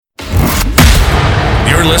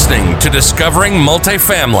You're listening to Discovering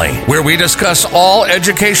Multifamily, where we discuss all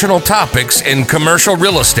educational topics in commercial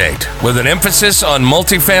real estate with an emphasis on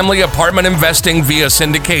multifamily apartment investing via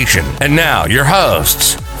syndication. And now, your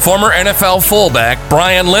hosts, former NFL fullback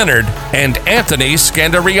Brian Leonard and Anthony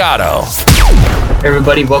Scandariato. Hey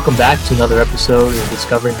everybody, welcome back to another episode of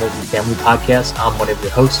Discovering Multifamily Podcast. I'm one of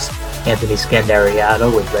your hosts, Anthony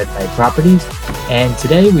Scandariato with Red Knight Properties. And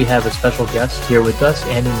today we have a special guest here with us,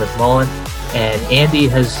 Andy McMullen. And Andy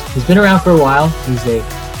has been around for a while. He's a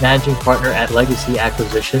managing partner at Legacy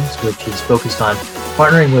Acquisitions, which is focused on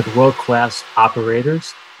partnering with world-class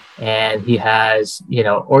operators. And he has,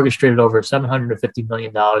 orchestrated over $750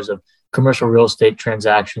 million of commercial real estate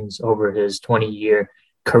transactions over his 20-year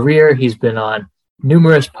career. He's been on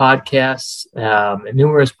numerous podcasts, and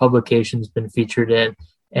numerous publications been featured in,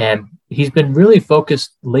 and he's been really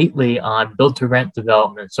focused lately on build-to-rent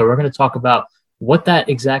development. So we're going to talk about what that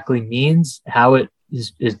exactly means, how it is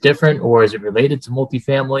different, or is it related to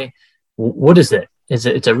multifamily? What is it?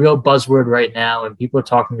 It's a real buzzword right now, and people are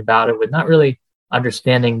talking about it with not really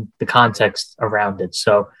understanding the context around it.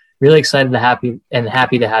 So really excited happy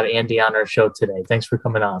to have Andy on our show today. Thanks for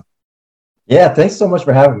coming on. Yeah, thanks so much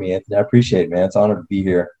for having me, Anthony. I appreciate it, man. It's an honor to be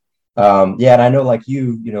here. And I know like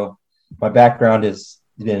you, my background is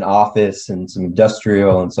in office and some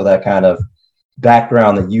industrial, and so that kind of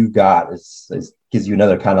background that you got gives you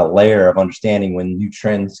another kind of layer of understanding when new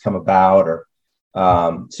trends come about. Or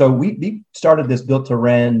so we started this built to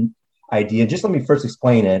rent idea. Just let me first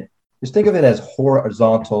explain it. Just think of it as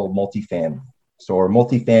horizontal multifamily. So or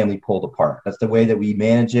multifamily pulled apart. That's the way that we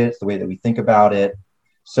manage it. It's the way that we think about it.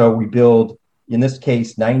 So we build, in this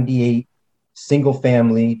case, 98 single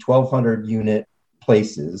family, 1,200 unit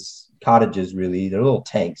places, cottages really. They're little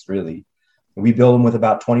tanks really. We build them with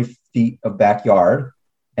about 20 feet of backyard,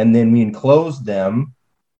 and then we enclose them,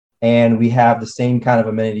 and we have the same kind of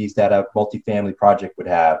amenities that a multifamily project would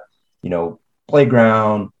have,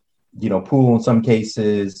 playground, pool in some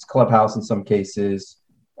cases, clubhouse in some cases,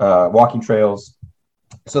 walking trails.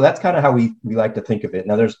 So that's kind of how we like to think of it.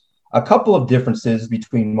 Now there's a couple of differences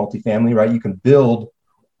between multifamily, right? You can build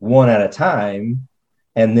one at a time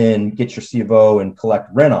and then get your C of O and collect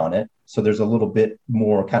rent on it. So there's a little bit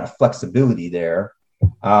more kind of flexibility there.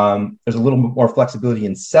 There's a little bit more flexibility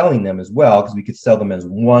in selling them as well, because we could sell them as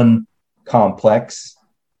one complex,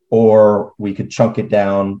 or we could chunk it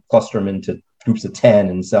down, cluster them into groups of 10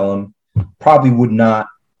 and sell them. Probably would not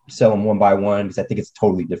sell them one by one, because I think it's a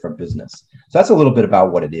totally different business. So that's a little bit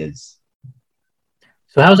about what it is.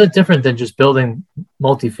 So how is it different than just building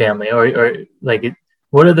multifamily, or like it?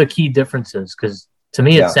 What are the key differences? Because to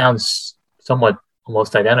me, it sounds somewhat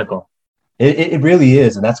almost identical. It really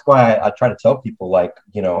is. And that's why I try to tell people, I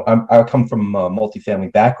come from a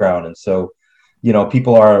multifamily background. And so,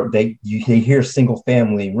 people they hear single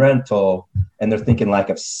family rental and they're thinking like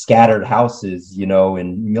of scattered houses,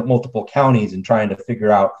 in multiple counties, and trying to figure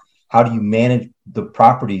out how do you manage the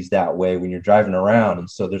properties that way when you're driving around. And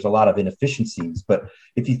so there's a lot of inefficiencies. But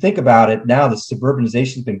if you think about it now, the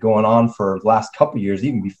suburbanization has been going on for the last couple of years,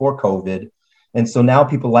 even before COVID. And so now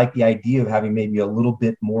people like the idea of having maybe a little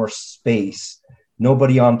bit more space,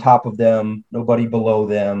 nobody on top of them, nobody below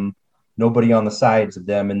them, nobody on the sides of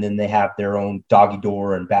them. And then they have their own doggy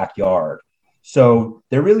door and backyard. So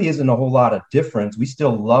there really isn't a whole lot of difference. We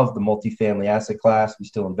still love the multifamily asset class. We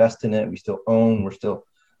still invest in it. We still own,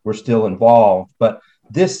 we're still involved. But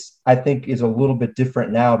this, I think, is a little bit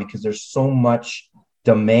different now because there's so much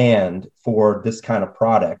demand for this kind of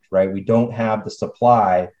product, right? We don't have the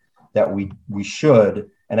supply that we should.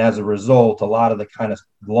 And as a result, a lot of the kind of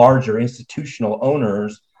larger institutional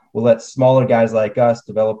owners will let smaller guys like us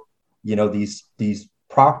develop, these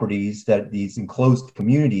properties, these enclosed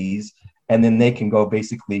communities, and then they can go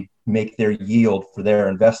basically make their yield for their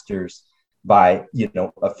investors by,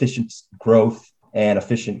 efficient growth and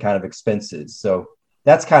efficient kind of expenses. So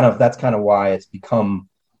that's kind of why it's become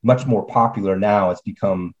much more popular now. It's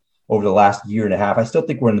become over the last year and a half. I still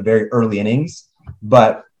think we're in the very early innings,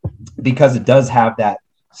 but because it does have that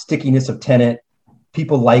stickiness of tenant,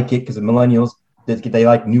 people like it because the millennials, they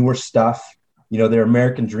like newer stuff. Their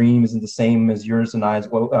American dream isn't the same as yours and I's.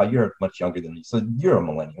 Well, you're much younger than me, so you're a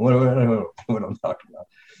millennial. What I'm talking about.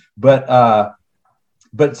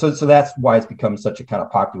 But so that's why it's become such a kind of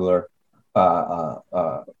popular,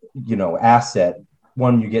 asset.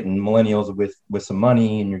 One, you're getting millennials with some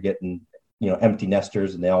money, and you're getting, empty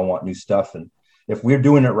nesters, and they all want new stuff. And if we're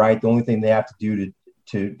doing it right, the only thing they have to do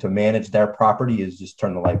to manage their property is just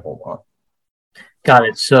turn the light bulb on. Got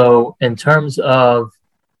it. So in terms of,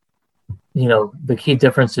 the key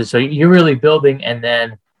differences, so you're really building, and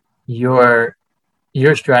then you're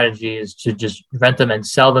your strategy is to just rent them and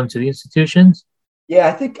sell them to the institutions? Yeah,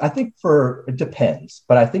 I think for it depends,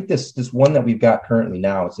 but I think this one that we've got currently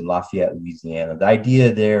now, it's in Lafayette, Louisiana. The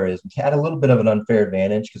idea there is we had a little bit of an unfair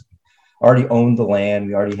advantage because we already owned the land.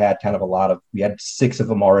 We already had we had 6 of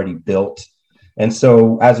them already built. And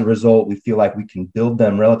so as a result, we feel like we can build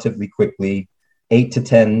them relatively quickly, 8 to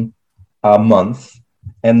 10 a month.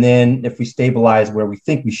 And then if we stabilize where we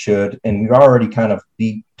think we should, and we already kind of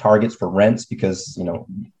beat targets for rents because,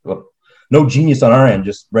 no genius on our end,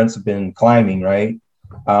 just rents have been climbing, right?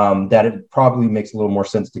 That it probably makes a little more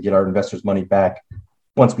sense to get our investors' money back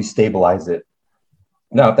once we stabilize it.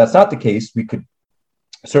 Now, if that's not the case, we could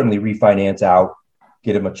certainly refinance out,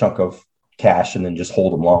 get them a chunk of cash, and then just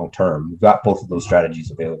hold them long term. We've got both of those strategies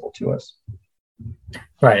available to us.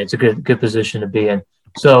 Right. It's a good position to be in.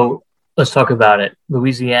 So let's talk about it.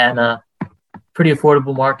 Louisiana, pretty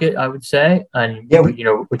affordable market, I would say. And,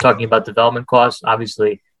 we're talking about development costs.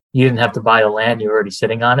 Obviously, you didn't have to buy the land. You're already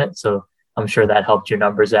sitting on it. So I'm sure that helped your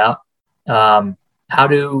numbers out. How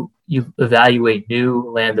do you evaluate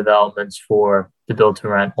new land developments for the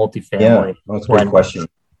build-to-rent multifamily? Yeah, that's a great question.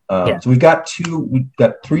 So we've got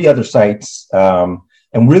 3 other sites. And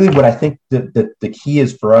really what I think the key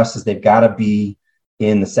is for us is they've got to be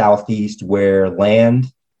in the Southeast where land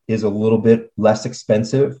is a little bit less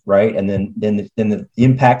expensive, right? And then the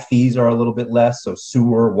impact fees are a little bit less. So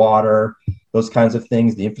sewer, water, those kinds of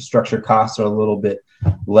things. The infrastructure costs are a little bit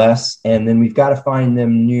less. And then we've got to find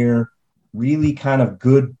them near really kind of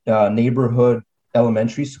good neighborhood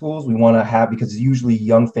elementary schools. We want to have, because usually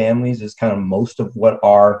young families is kind of most of what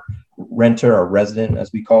our renter or resident,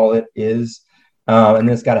 as we call it, is. And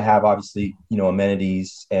then it's got to have, obviously,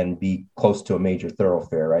 amenities and be close to a major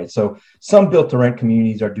thoroughfare, right? So some built-to-rent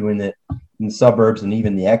communities are doing it in the suburbs and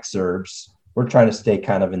even the exurbs. We're trying to stay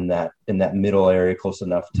kind of in that middle area, close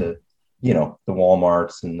enough to, the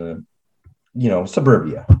Walmarts and the,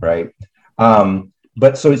 suburbia, right?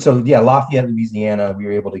 But so Lafayette, Louisiana, we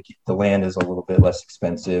were able to get the land is a little bit less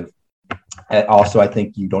expensive. And also, I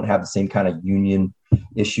think you don't have the same kind of union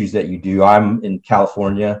issues that you do. I'm in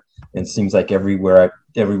California, and it seems like everywhere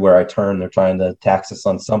I turn, they're trying to tax us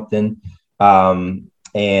on something. And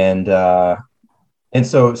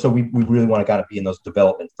so we really want to kind of be in those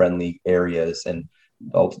development friendly areas, and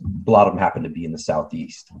a lot of them happen to be in the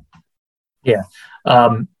Southeast. Yeah.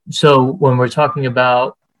 So when we're talking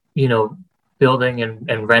about, building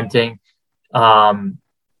and renting, and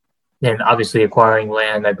obviously acquiring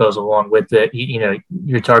land that goes along with it,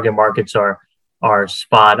 your target markets are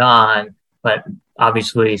spot on, but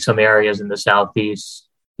obviously some areas in the Southeast,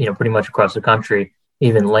 pretty much across the country,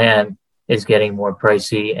 even land is getting more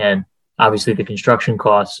pricey, and obviously the construction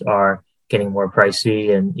costs are getting more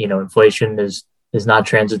pricey, and, inflation is not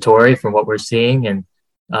transitory from what we're seeing. And,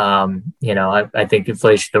 I think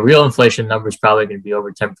the real inflation number is probably going to be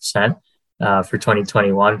over 10% for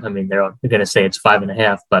 2021. I mean, they're going to say it's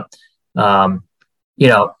 5.5%, but, by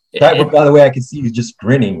the way, I can see you just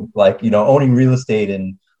grinning, like, owning real estate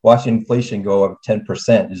and watching inflation go up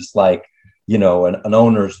 10% is just like, an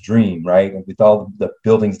owner's dream, right? And with all the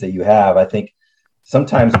buildings that you have, I think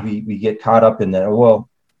sometimes we get caught up in that. Well,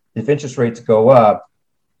 if interest rates go up,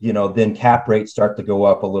 then cap rates start to go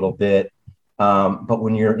up a little bit. But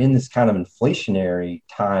when you're in this kind of inflationary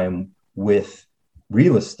time with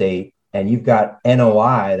real estate and you've got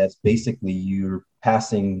NOI, that's basically you're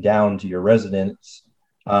passing down to your residents,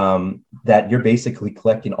 that you're basically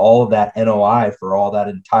collecting all of that NOI for all that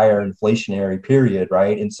entire inflationary period,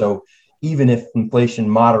 right? And so even if inflation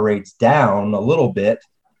moderates down a little bit,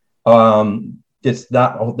 there's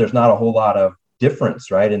not a whole lot of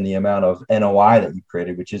difference, right, in the amount of NOI that you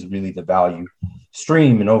created, which is really the value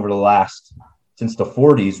stream. And over since the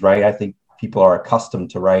 40s, right, I think people are accustomed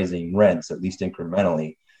to rising rents, at least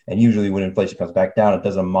incrementally. And usually when inflation comes back down, it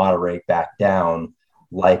doesn't moderate back down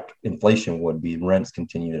like inflation would be. Rents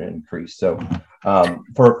continue to increase. So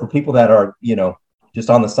for people that are, just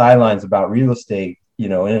on the sidelines about real estate,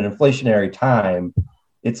 in an inflationary time,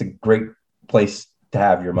 it's a great place to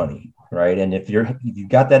have your money, right? And if you've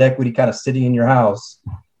got that equity kind of sitting in your house,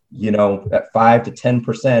 at 5 to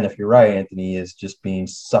 10%, if you're right, Anthony, is just being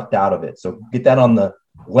sucked out of it. So get that on the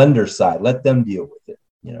lender side. Let them deal with it.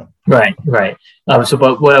 Right.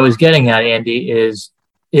 But what I was getting at, Andy, is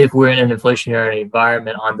if we're in an inflationary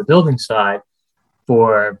environment on the building side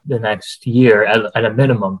for the next year, at a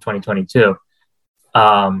minimum, 2022,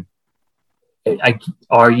 are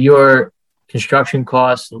your construction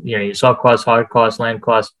costs, your soft costs, hard costs, land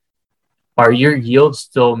costs, are your yields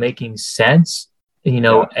still making sense?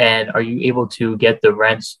 And are you able to get the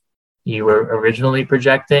rents you were originally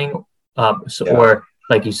projecting? Or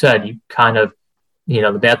like you said, you kind of,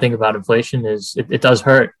 the bad thing about inflation is it does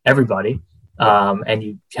hurt everybody. And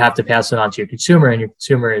you have to pass it on to your consumer, and your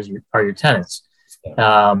consumer are your tenants.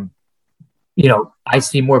 I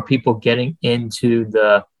see more people getting into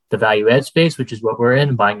the value add space, which is what we're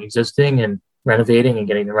in, buying existing and renovating and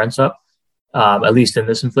getting the rents up, at least in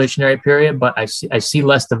this inflationary period. But I see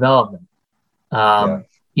less development,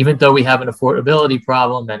 even though we have an affordability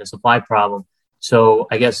problem and a supply problem. So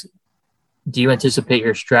I guess, do you anticipate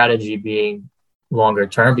your strategy being longer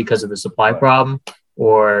term because of the supply problem?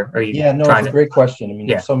 Or are you? Yeah, no, it's a great question. I mean,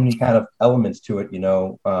 there's so many kind of elements to it.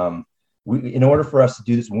 In order for us to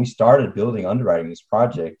do this, when we started building underwriting this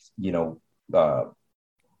project, that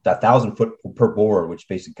 1,000 foot per board, which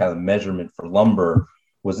basically kind of measurement for lumber,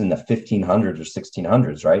 was in the 1500s or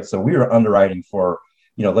 1600s, right? So we were underwriting for,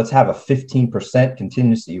 let's have a 15%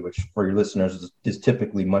 contingency, which for your listeners is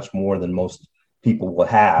typically much more than most people will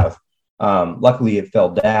have. Luckily, it fell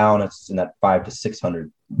down. It's in that 500 to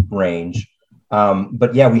 600 range.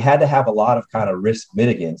 But yeah, we had to have a lot of kind of risk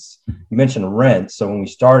mitigants. You mentioned rent. So when we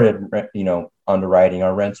started, underwriting,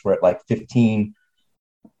 our rents were at like 15.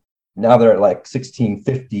 Now they're at like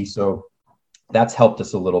 1650. So that's helped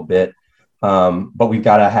us a little bit. But we've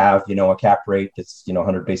got to have, a cap rate that's,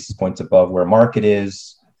 100 basis points above where market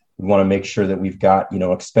is. We want to make sure that we've got,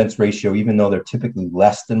 expense ratio, even though they're typically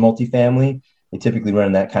less than multifamily, they typically run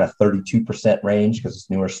in that kind of 32% range because it's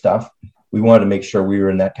newer stuff. We wanted to make sure we were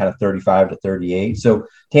in that kind of 35 to 38. So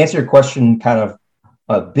to answer your question, kind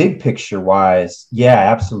of big picture wise, yeah,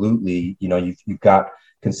 absolutely. You've got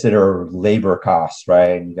consider labor costs,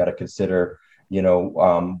 right? And you got to consider,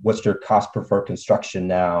 what's your cost per construction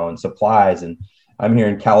now and supplies. And I'm here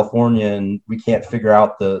in California and we can't figure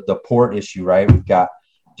out the port issue, right? We've got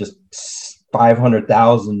just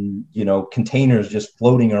 500,000, containers just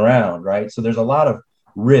floating around, right? So there's a lot of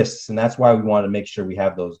risks, and that's why we want to make sure we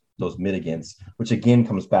have those mitigants, which again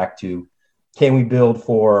comes back to, can we build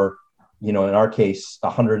for, in our case,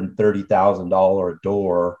 $130,000 a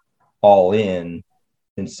door all in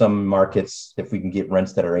some markets. If we can get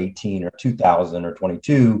rents that are 18 or 2,000 or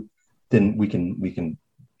 22, then we can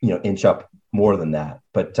inch up more than that.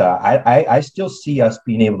 But I still see us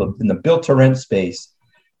being able to, in the built to rent space,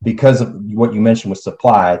 because of what you mentioned with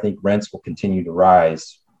supply, I think rents will continue to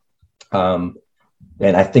rise.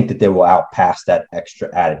 And I think that they will outpass that extra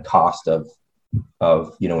added cost of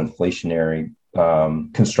inflationary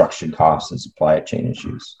construction costs and supply chain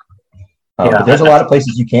issues. But there's a lot of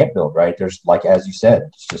places you can't build, right? There's, like, as you said,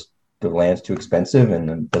 it's just the land's too expensive and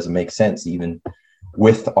it doesn't make sense even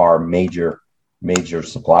with our major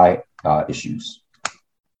supply issues.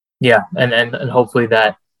 Yeah. And hopefully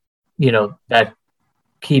that, that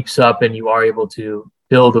keeps up and you are able to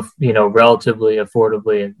build, relatively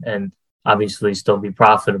affordably and obviously still be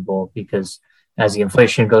profitable, because as the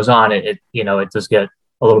inflation goes on, it does get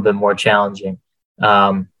a little bit more challenging.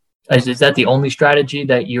 Is that the only strategy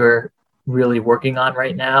that you're really working on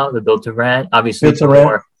right now, the build to rent? Obviously, it's a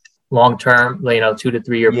more long-term, 2 to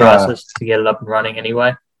 3 year process to get it up and running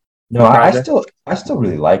anyway. No, I still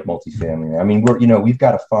really like multifamily. I mean, we've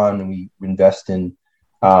got a fund and we invest in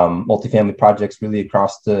multifamily projects really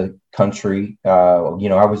across the country.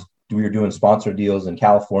 We were doing sponsor deals in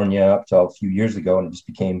California up till a few years ago, and it just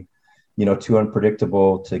became, too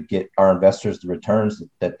unpredictable to get our investors the returns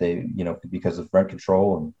that they, because of rent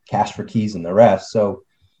control and cash for keys and the rest. So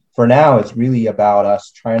for now, it's really about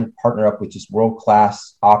us trying to partner up with just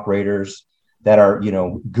world-class operators that are,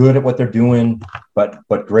 good at what they're doing, but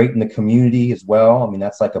great in the community as well. I mean,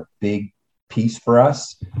 that's like a big piece for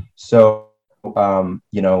us. So,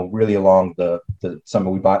 really along the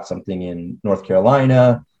summer, we bought something in North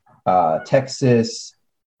Carolina, Texas,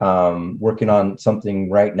 working on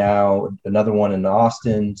something right now, another one in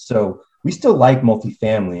Austin. So we still like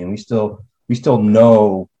multifamily, and we still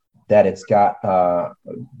know that it's got,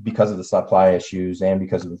 because of the supply issues and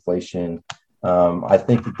because of inflation, I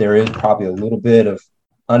think that there is probably a little bit of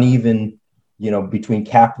uneven, between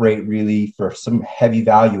cap rate really for some heavy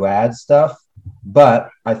value add stuff.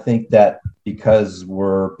 But I think that because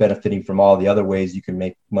we're benefiting from all the other ways you can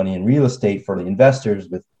make money in real estate for the investors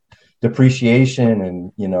with depreciation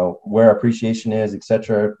and, where appreciation is, et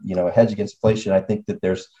cetera, a hedge against inflation, I think that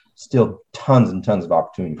there's still tons and tons of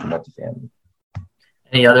opportunity for multifamily.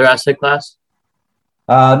 Any other asset class?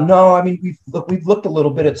 No, I mean, we've looked a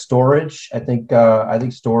little bit at storage. I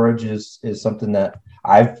think storage is something that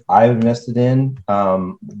I've invested in.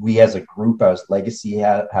 We as a group, as Legacy,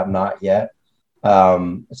 have not yet.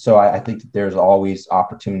 So I think that there's always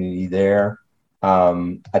opportunity there.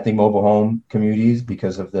 I think mobile home communities,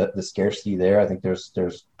 because of the scarcity there, I think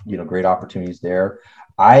there's great opportunities there.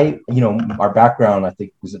 Our background, I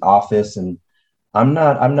think, was in office, and I'm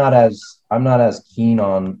not as keen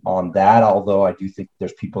on that, although I do think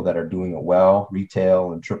there's people that are doing it well,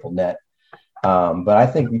 retail and triple net. But I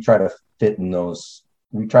think we try to fit in those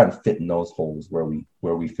holes where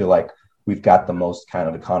we feel like we've got the most kind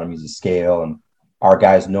of economies of scale, and our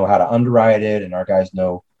guys know how to underwrite it, and our guys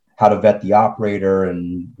know how to vet the operator,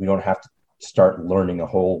 and we don't have to start learning a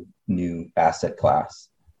whole new asset class.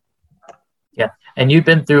 Yeah. And you've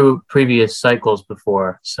been through previous cycles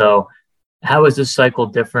before. So how is this cycle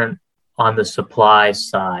different on the supply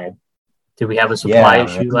side? Did we have a supply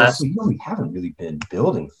issue last? We haven't really been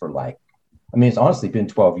building for it's honestly been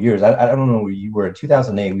 12 years. I don't know where you were. In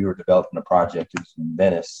 2008, we were developing a project. It was in the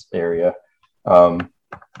Venice area. And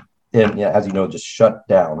as you know, just shut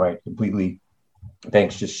down, right? Completely.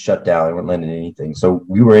 Banks just shut down. They weren't lending anything. So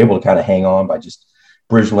we were able to kind of hang on by just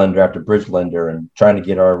bridge lender after bridge lender and trying to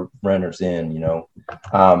get our renters in,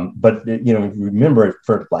 but remember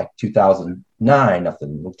for 2009,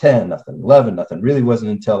 nothing, 10, nothing, 11, nothing, really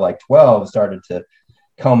wasn't until 12 started to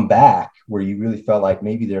come back where you really felt like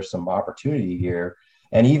maybe there's some opportunity here.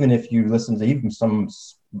 And even if you listen to even some of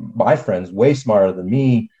my friends way smarter than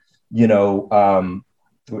me,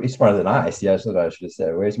 way smarter than I, that's what I should have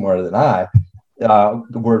said, way smarter than I,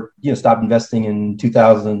 were stopped investing in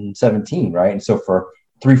 2017, right? And so for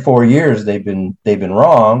 3-4 years they've been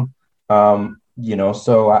wrong,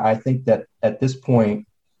 so I think that at this point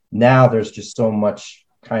now there's just so much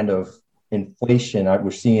kind of inflation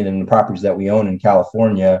we're seeing in the properties that we own in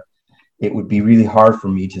California. It would be really hard for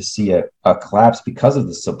me to see a collapse because of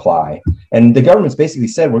the supply, and the government's basically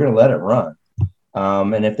said we're going to let it run,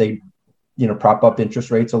 and if they prop up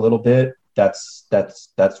interest rates a little bit, that's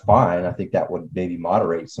fine. I think that would maybe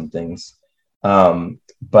moderate some things.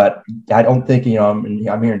 But I don't think,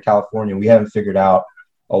 I'm here in California. We haven't figured out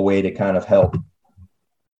a way to kind of help,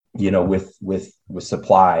 with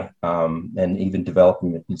supply, and even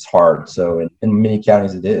development is hard. So in many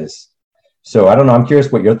counties it is. So I don't know. I'm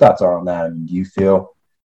curious what your thoughts are on that. I mean, do you feel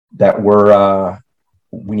that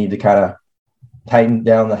we need to kind of batten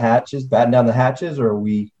down the hatches, or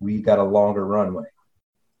we got a longer runway?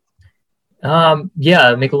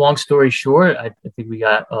 Make a long story short, I think we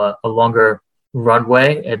got a longer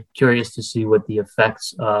runway. I'm curious to see what the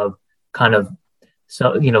effects of kind of,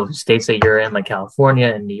 states that you're in, like California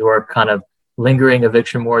and New York, kind of lingering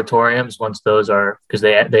eviction moratoriums, once those are, because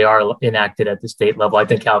they are enacted at the state level. I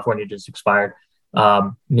think California just expired.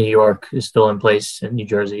 New York is still in place, and New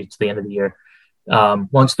Jersey to the end of the year.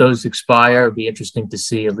 Once those expire, it'd be interesting to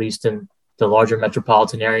see, at least in the larger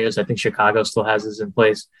metropolitan areas. I think Chicago still has this in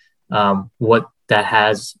place. What that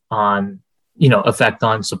has on, effect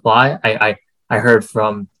on supply. I heard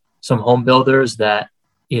from some home builders that,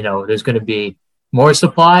 there's going to be more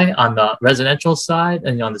supply on the residential side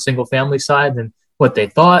and on the single family side than what they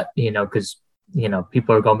thought, because,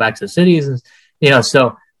 people are going back to the cities, and,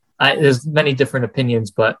 so there's many different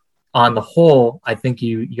opinions, but on the whole, I think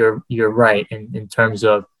you're right in terms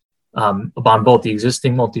of, on both the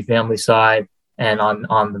existing multifamily side and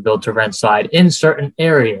on the build to rent side in certain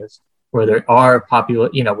areas where there are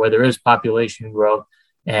where there is population growth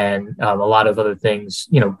and a lot of other things,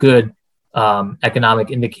 good economic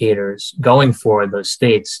indicators going for those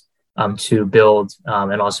states to build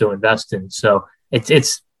and also invest in. So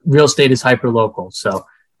it's real estate is hyper local. So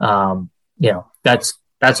that's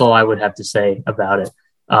all I would have to say about it.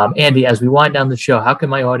 Andy, as we wind down the show, how can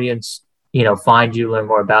my audience, find you, learn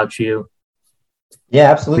more about you?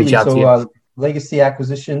 Yeah, absolutely. So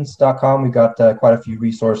legacyacquisitions.com. We've got quite a few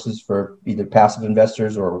resources for either passive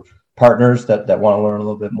investors or partners that want to learn a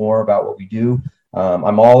little bit more about what we do.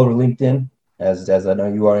 I'm all over LinkedIn, as I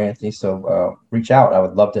know you are, Anthony. So reach out. I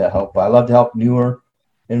would love to help. I love to help newer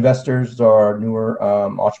investors or newer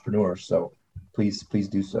entrepreneurs. So please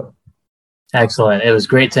do so. Excellent. It was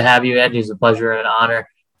great to have you, Andy. It's a pleasure and an honor.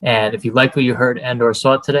 And if you liked what you heard and or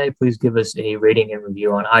saw today, please give us a rating and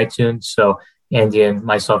review on iTunes so Andy and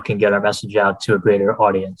myself can get our message out to a greater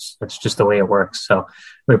audience. That's just the way it works. So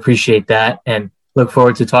we appreciate that and look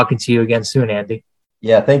forward to talking to you again soon, Andy.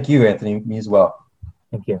 Yeah, thank you, Anthony. Me as well.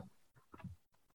 Thank you.